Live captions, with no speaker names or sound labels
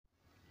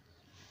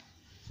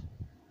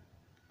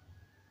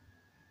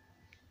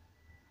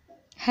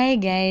Hi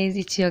guys,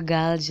 it's your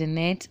girl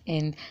Jeanette,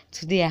 and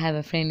today I have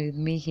a friend with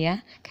me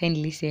here.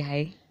 Kindly say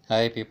hi.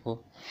 Hi,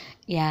 people.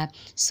 Yeah,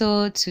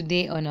 so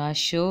today on our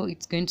show,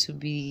 it's going to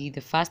be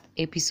the first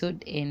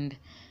episode, and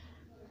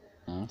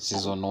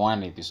Season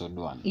 1, episode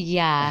 1.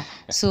 yeah,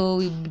 so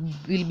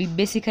we'll be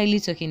basically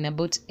talking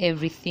about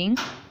everything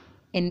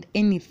and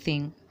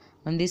anything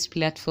on this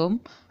platform.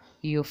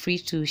 You're free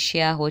to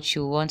share what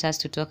you want us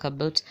to talk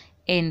about,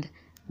 and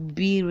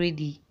be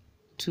ready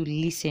to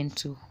listen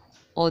to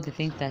all the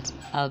things that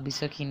I'll be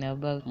talking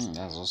about.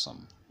 That's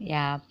awesome.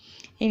 Yeah.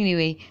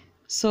 Anyway,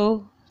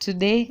 so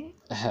today,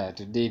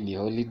 Today ni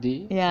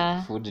holiday.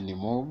 yeah, Food ni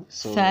mob.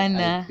 So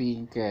sana. I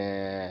think,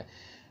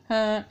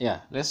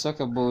 let's talk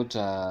about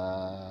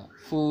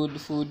food.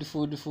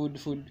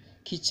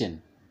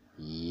 Kitchen.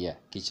 Yeah,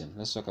 kitchen.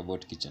 Let's talk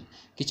about kitchen.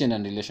 Kitchen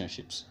and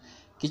relationships.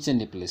 Kitchen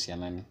ni place ya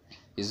nani?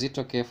 Is it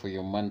okay for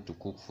your man to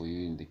cook for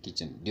you in the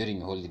kitchen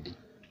during holiday?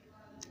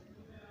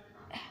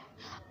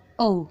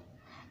 Oh,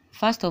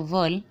 first of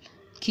all,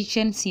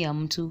 kitchen si ya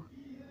mtu.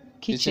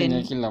 Kitchen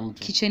ya kila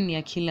mtu. Kitchen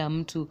ya kila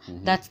mtu.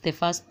 That's the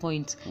first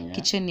point. Yeah.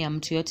 Kitchen ya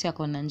mtu yote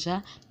ako na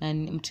njaa na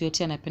mtu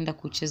yote anapenda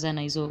kucheza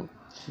na hizo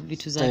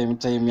vitu za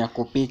Time ya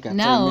kupika.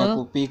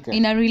 Now,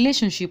 in a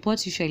relationship,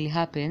 what usually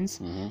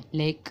happens,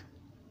 like,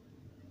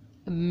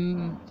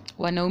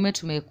 wanaume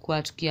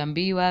tumekuwa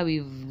tukiambiwa,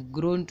 we've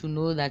grown to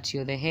know that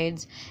you're the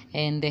heads,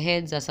 and the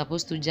heads are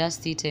supposed to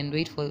just sit and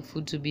wait for the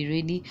food to be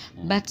ready,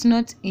 but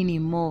not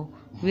anymore.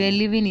 We are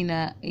living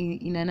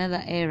in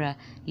another era,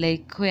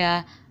 like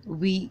where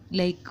we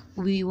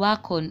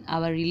work on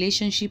our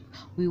relationship,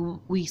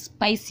 we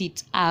spice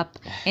it up,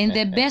 and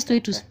the best way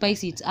to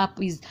spice it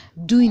up is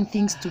doing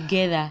things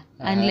together.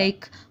 And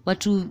like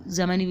watu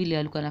zamani vile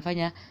walikuwa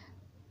nafanya,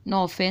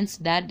 no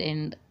offense dad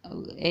and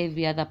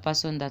every other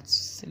person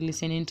that's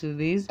listening to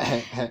this,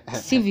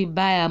 si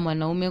vibaya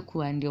mwanaume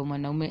kuwa ndio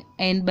mwanaume.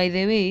 And by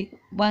the way,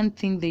 one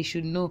thing they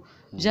should know,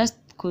 just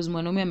because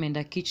mwanaume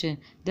ameenda kitchen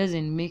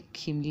doesn't make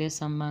him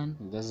less a man.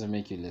 It doesn't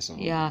make you less of a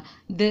man. Yeah,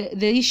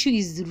 the issue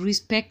is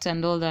respect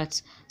and all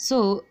that.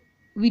 So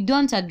we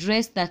don't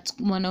address that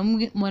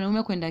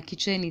mwanaume kwenda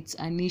kitchen it's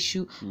an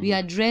issue. We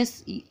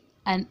address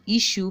an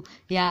issue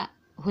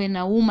when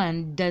a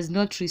woman does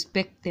not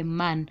respect the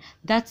man.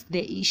 That's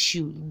the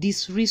issue,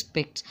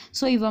 disrespect.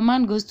 So if a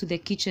man goes to the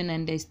kitchen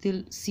and I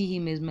still see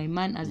him as my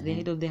man, as the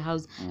head of the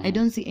house, I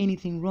don't see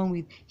anything wrong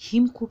with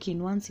him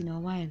cooking once in a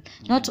while,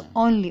 not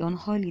only on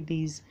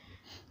holidays.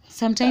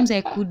 Sometimes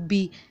I could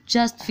be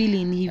just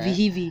feeling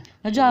hivi.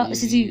 Najua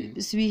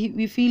sisi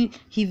we feel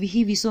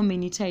hivi so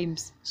many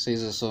times.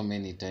 So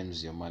many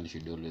times your man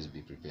should always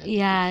be prepared.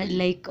 Yeah,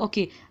 like,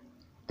 okay,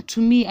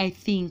 to me I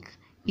think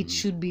it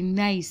should be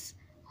nice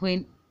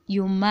when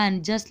your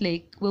man, just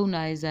like we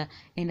unaweza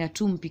enda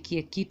tu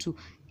mpikie kitu,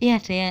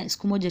 hata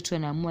siku moja tu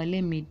anaamua,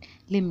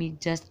 let me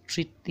just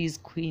treat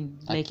this queen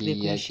like the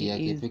queen she is.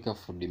 Akipika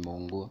food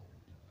imeungua.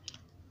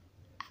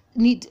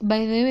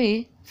 By the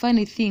way,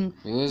 funny thing,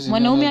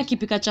 mwanaume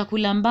akipika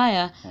chakula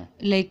mbaya,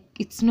 like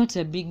it's not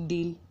a big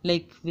deal.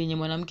 Like venye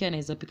mwanamke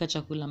anaweza pika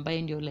chakula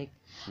mbaya ndio like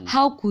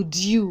how could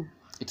you?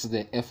 It's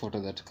the effort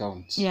that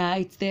counts.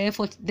 Yeah, it's the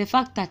effort. The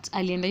fact that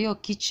alienda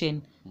your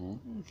kitchen,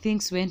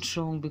 things went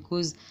wrong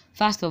because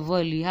first of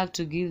all you have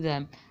to give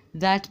them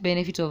that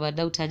benefit of a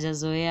doubt,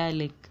 hajazoea,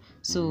 like,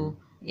 so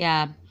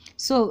yeah.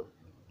 So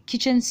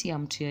kitchen si ya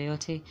mtu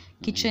yeyote.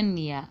 Kitchen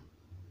ni ya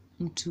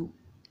mtu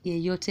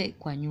yeyote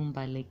kwa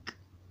nyumba, like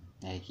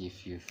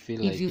if you feel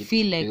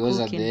like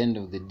because cooking, at the end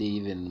of the day,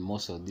 even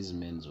most of these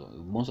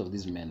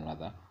men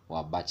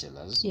were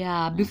bachelors.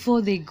 Yeah,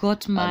 before they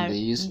got married. And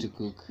they used to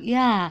cook.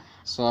 Yeah.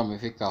 So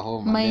amefika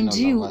home. Mind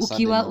you,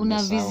 ukiwa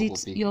una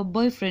visit your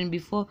boyfriend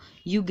before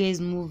you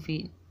guys move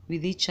in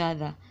with each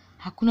other,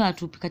 hakuna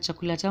watu pika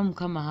chakula tamu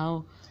kama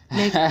hao.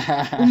 Like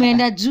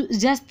umeenda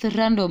just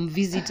random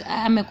visit,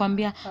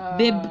 amekwambia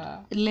babe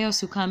leo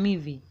sukam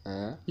hivi.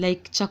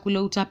 Like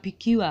chakula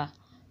utapikiwa.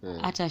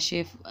 Hata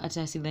chef,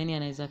 hata sidhani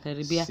anaweza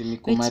karibia. Si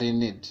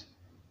kumarinate.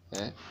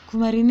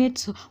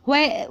 Kumarinate.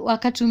 Why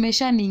wakati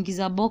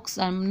umeshaniingiza box,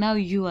 I'm now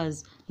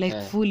yours,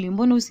 like fully.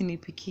 Mbona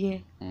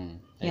usinipikie?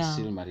 I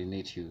still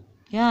marinate you.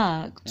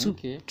 Yeah,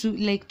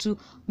 to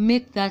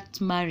make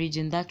that marriage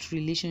and that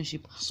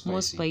relationship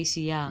more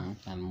spicy, yeah.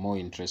 And more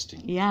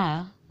interesting.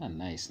 Yeah.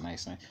 Nice.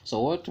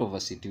 So what of a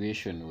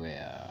situation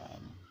where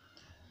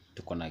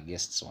tuko na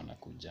guests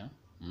wanakuja?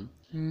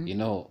 You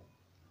know,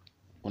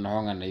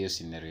 unahonga na hiyo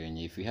scenario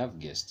yenye if we have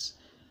guests,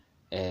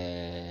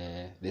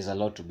 there's a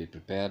lot to be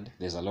prepared,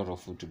 there's a lot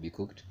of food to be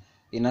cooked.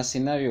 In a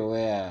scenario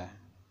where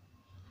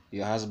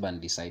your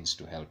husband decides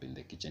to help in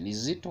the kitchen,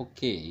 is it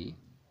okay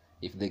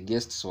if the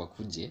guests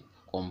wakuje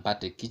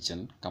kompate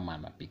kitchen kama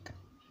anapika?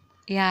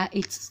 Yeah,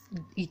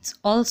 it's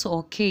also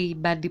okay,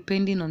 but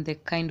depending on the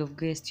kind of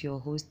guest you're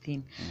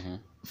hosting.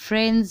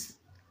 Friends,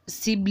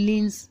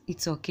 siblings,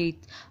 it's okay,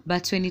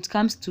 but when it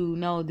comes to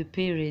now the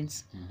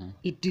parents,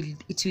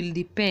 it will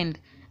depend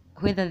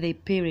whether the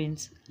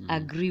parents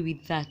agree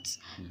with that.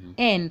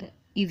 And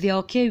if they're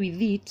okay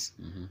with it,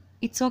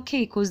 it's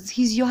okay because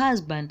he's your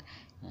husband,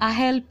 a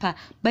helper.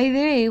 By the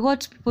way,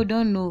 what people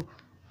don't know,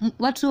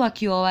 watu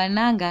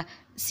wakioananga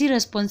si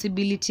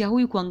responsibility ya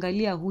huyu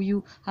kuangalia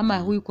huyu ama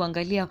huyu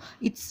kuangalia,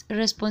 it's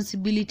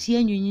responsibility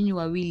yenyu nyinyi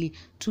wawili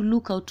to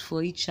look out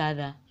for each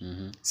other.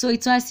 So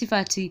it's not as if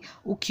ati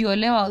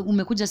ukiolewa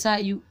umekuja saa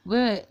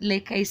wewe,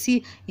 like I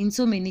see in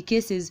so many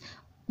cases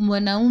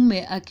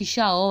mwanaume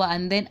akishaoa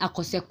and then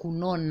akose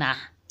kunona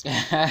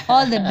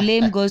all the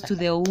blame goes to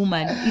the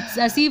woman. It's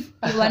as if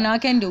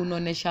wanawake ndio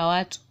unaonesha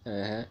watu.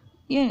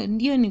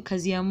 Hiyo ni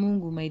kazi ya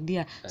Mungu, my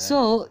dear.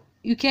 So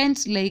you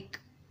can't like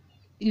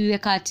iwe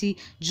kati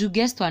juu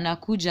guest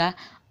wanakuja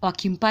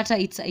wakimpata,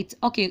 it's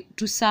okay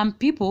to some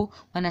people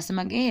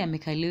wanasema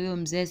amekaliwa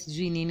mzee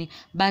sijui nini,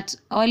 but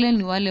wale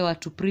ni wale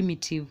watu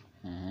primitive.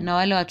 Na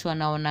wale watu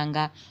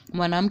wanaonanga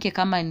mwanamke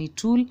kama ni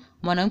tool,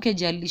 mwanamke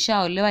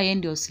jalishaolewa yeye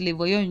ndio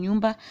slave hiyo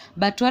nyumba.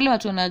 But wale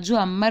watu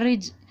wanajua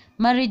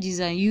marriage is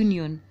a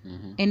union.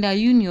 And a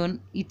union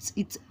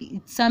it's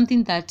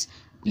something that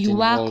you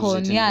work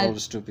on,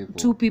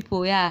 two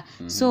people, yeah.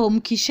 So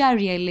mkisha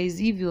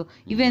realize hivyo,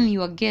 even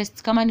your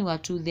guests kama ni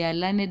watu they are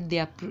learned,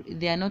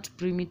 they are not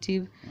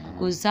primitive,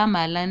 because some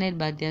are learned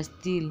but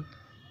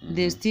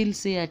they still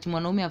say that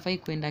mwanaume hafai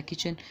kwenda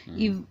kitchen.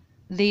 If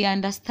they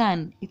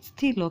understand, it's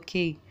still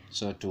okay.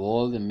 So to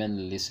all the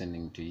men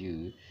listening to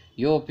you,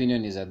 your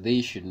opinion is that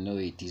they should know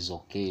it is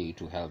okay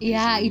to help.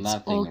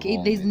 It's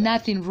okay, there's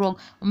nothing wrong.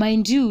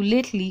 Mind you,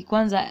 lately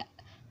kwanza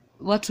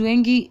watu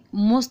wengi,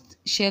 most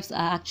chefs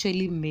are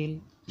actually male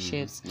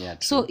chefs.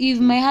 So if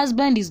my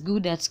husband is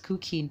good at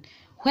cooking,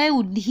 why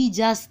would he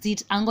just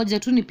sit angoja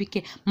tu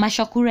nipike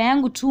mashakura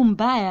yangu tu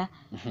mbaya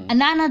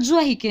na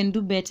anajua he can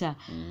do better.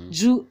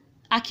 Juu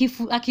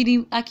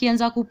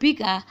akianza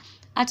kupika,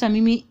 hata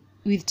mimi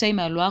with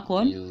time I'll work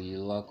on.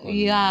 You work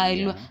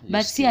on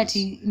but si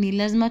ati ni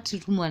lazima tu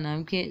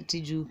mwanamke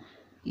tiju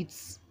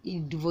it's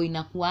ndivyo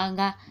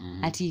inakuanga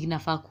ati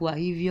inafaa kuwa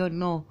hivyo.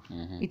 No,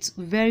 it's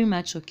very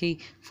much okay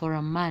for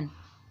a man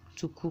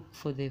to cook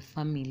for the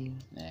family.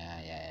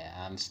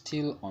 And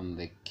still on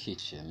the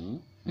kitchen.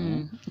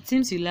 It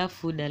seems you love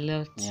food a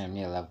lot. Yeah,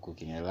 me, I love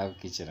cooking. I love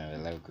kitchen and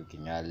I love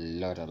cooking a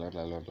lot,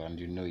 and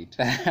you know it.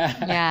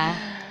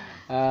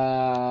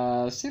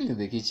 Still in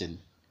the kitchen.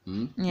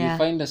 You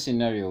find a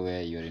scenario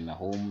where you're in a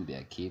home, there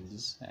are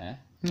kids,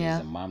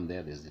 there's a mom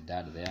there, there's the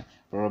dad there,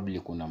 probably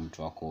kuna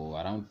mtu wako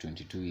around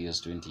 22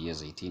 years, 20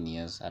 years, 18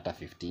 years, hata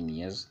 15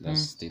 years,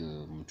 that's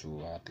still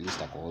mtu at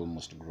least ako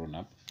almost grown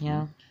up.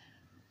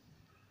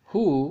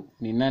 Who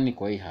ni nani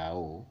kwa hii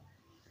hao,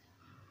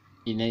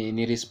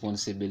 ni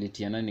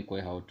responsibility ya nani kwa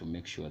hii hao to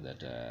make sure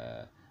that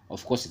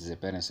of course it's the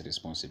parents'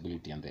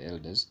 responsibility and the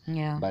elders,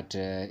 but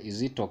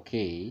is it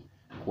okay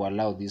to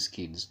allow these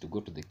kids to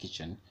go to the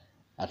kitchen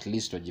at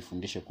least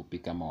wajifundishe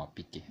kupika ama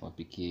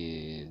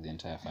wapike the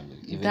entire family,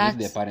 even if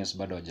the parents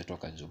bado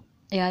hawajatoka job?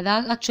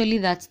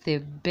 That's the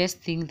best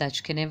thing that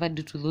you can ever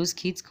do to those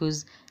kids,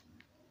 because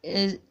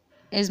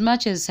as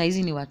much as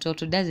saizi ni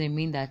watoto doesn't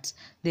mean that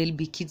they'll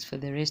be kids for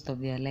the rest of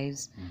their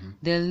lives.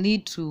 They'll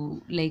need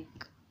to, like,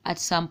 at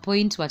some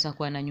point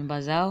watakuwa na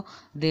nyumba zao,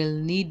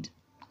 they'll need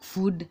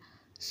food.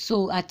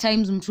 So at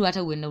times mtu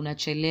hata uenda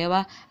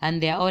unachelewa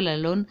and they are all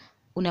alone,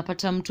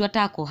 unapata mtu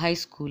hata ako high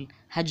school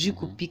hajui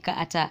kupika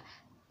hata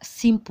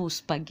simple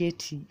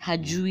spaghetti,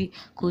 hajui,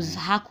 cause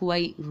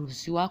hakuwahi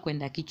ruhusiwa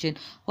kwenda kitchen.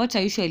 What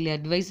I usually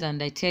advise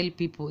and I tell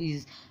people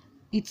is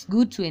it's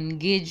good to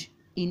engage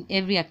in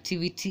every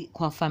activity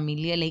kwa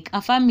familia. Like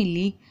a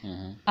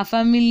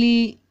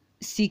family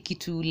si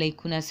kitu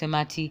like unasema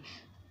ati,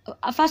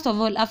 first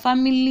of all, a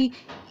family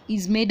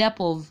is made up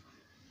of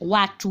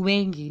watu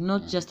wengi,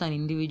 not just an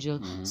individual.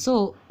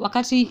 So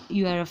wakati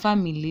you are a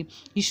family,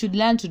 you should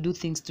learn to do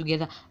things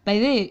together. By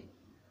the way,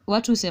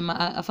 watu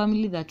sema a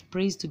family that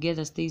prays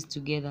together stays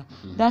together.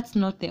 That's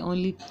not the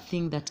only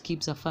thing that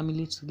keeps a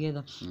family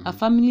together. A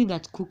family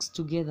that cooks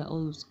together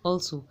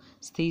also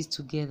stays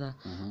together.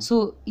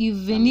 So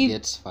even if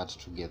gets fat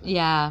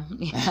together.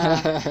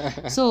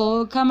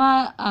 So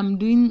kama I'm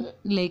doing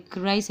like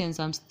rice and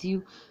some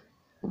stew,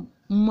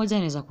 mmoja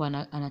anaweza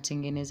kuwa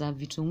anatengeneza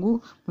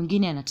vitunguu,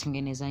 mwingine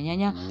anatengeneza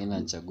nyanya,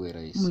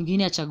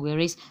 mwingine achague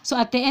rice. So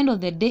at the end of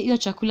the day, hiyo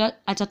chakula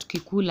hata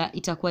tukikula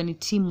itakuwa ni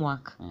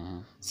teamwork.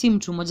 Si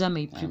mtu mmoja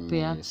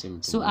prepare.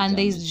 So and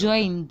there is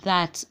joy in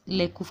that,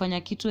 like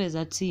kufanya kitu as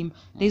a team.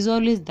 There is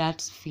always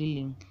that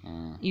feeling.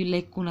 You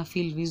like una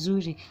feel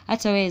vizuri.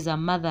 Hata wewe as a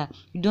mother,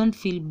 you don't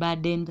feel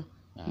burdened.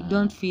 You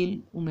don't feel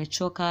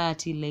umechoka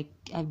ati like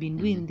I've been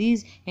doing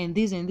this and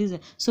this and this.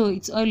 So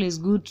it's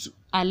always good to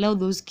allow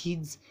those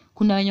kids.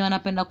 Kuna wenye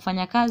wanapenda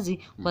kufanya kazi,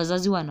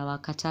 wazazi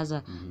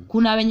wanawakataza.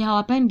 Kuna wenye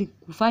hawapendi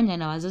kufanya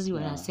na wazazi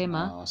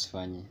wanasema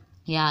wasifanye.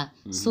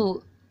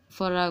 So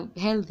for a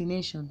healthy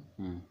nation,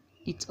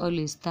 it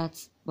always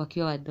starts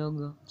wakiwa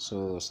wadogo.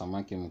 So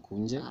samaki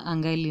mkunje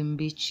angali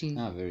mbichi.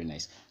 Very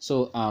nice.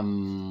 So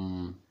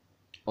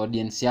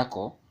audience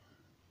yako,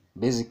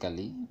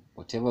 basically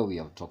whatever we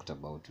have talked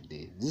about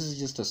today, this is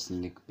just a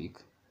sneak peek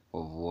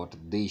of what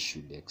they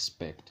should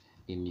expect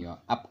in your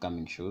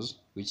upcoming shows,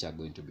 which are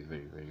going to be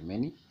very, very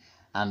many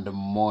and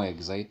more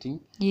exciting.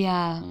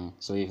 Yeah.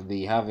 So if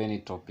they have any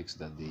topics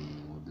that they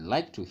would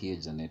like to hear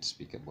Janet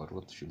speak about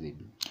what should they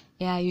do.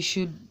 Yeah, you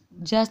should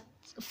just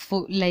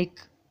for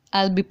like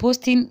I'll be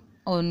posting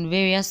on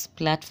various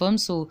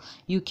platforms, so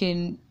you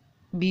can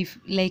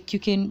you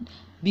can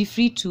be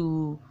free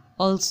to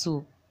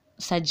also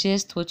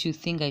suggest what you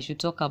think I should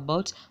talk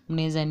about.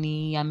 Mnaweza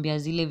niambia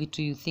zile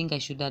vitu you think I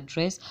should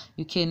address.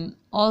 You can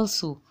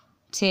also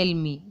tell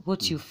me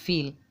what you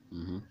feel.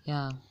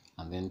 Yeah.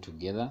 And then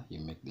together you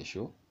make the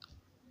show.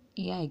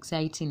 Yeah,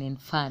 exciting and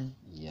fun.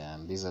 Yeah,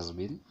 and this has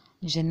been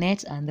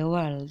Jeanette and the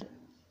world.